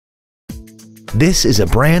This is a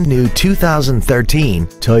brand new 2013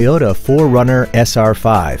 Toyota 4Runner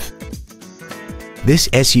SR5. This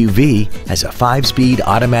SUV has a 5-speed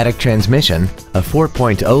automatic transmission, a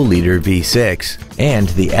 4.0-liter V6, and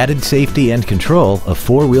the added safety and control of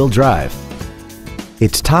 4-wheel drive.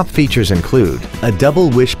 Its top features include a double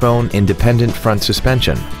wishbone independent front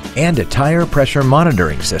suspension and a tire pressure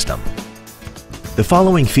monitoring system. The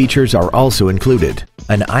following features are also included: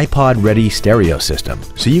 an iPod-ready stereo system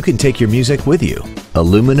so you can take your music with you,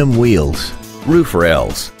 aluminum wheels, roof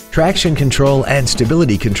rails, traction control and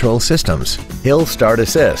stability control systems, hill start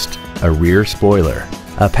assist, a rear spoiler,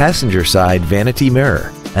 a passenger side vanity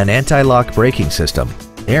mirror, an anti-lock braking system,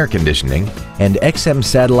 air conditioning, and XM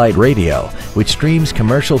satellite radio, which streams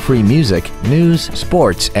commercial-free music, news,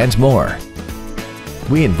 sports, and more.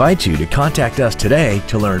 We invite you to contact us today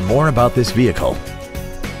to learn more about this vehicle.